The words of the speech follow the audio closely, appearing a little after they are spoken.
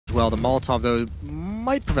Well, the Molotov, though,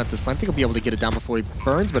 might prevent this plan. I think he'll be able to get it down before he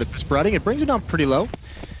burns, but it's spreading. It brings it down pretty low.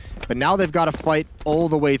 But now they've got to fight all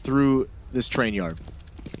the way through this train yard.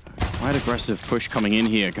 Quite aggressive push coming in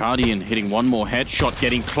here. Guardian hitting one more headshot,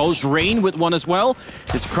 getting close range with one as well.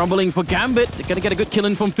 It's crumbling for Gambit. They're going to get a good kill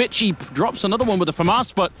in from Fitch. He drops another one with a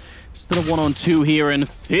FAMAS, but still a 1-on-2 here, and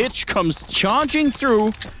Fitch comes charging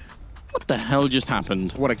through. What the hell just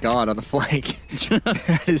happened? What a god on the flank.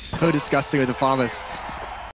 That is so disgusting with the FAMAS.